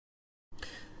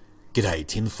G'day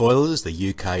tinfoilers, the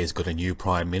UK has got a new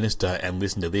Prime Minister and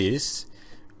listen to this.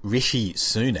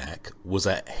 Rishi-Sunak was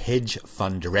a hedge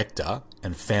fund director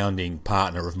and founding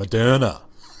partner of Moderna.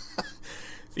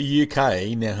 The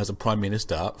UK now has a Prime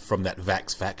Minister from that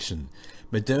Vax faction.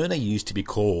 Moderna used to be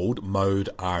called Mode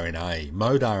RNA.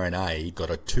 Mode RNA got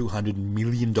a $200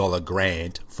 million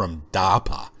grant from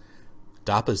DARPA.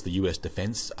 DARPA's the US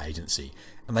Defense Agency,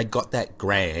 and they got that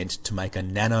grant to make a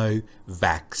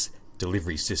nano-vax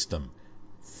delivery system.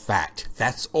 Fact.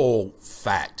 That's all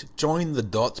fact. Join the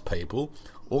dots, people.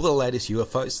 All the latest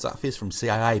UFO stuff is from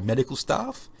CIA medical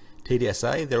staff.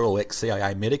 TDSA, they're all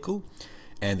ex-CIA medical.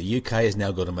 And the UK has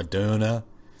now got a Moderna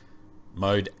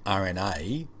Mode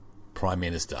RNA Prime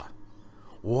Minister.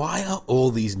 Why are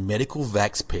all these medical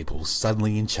vax people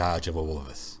suddenly in charge of all of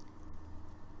us?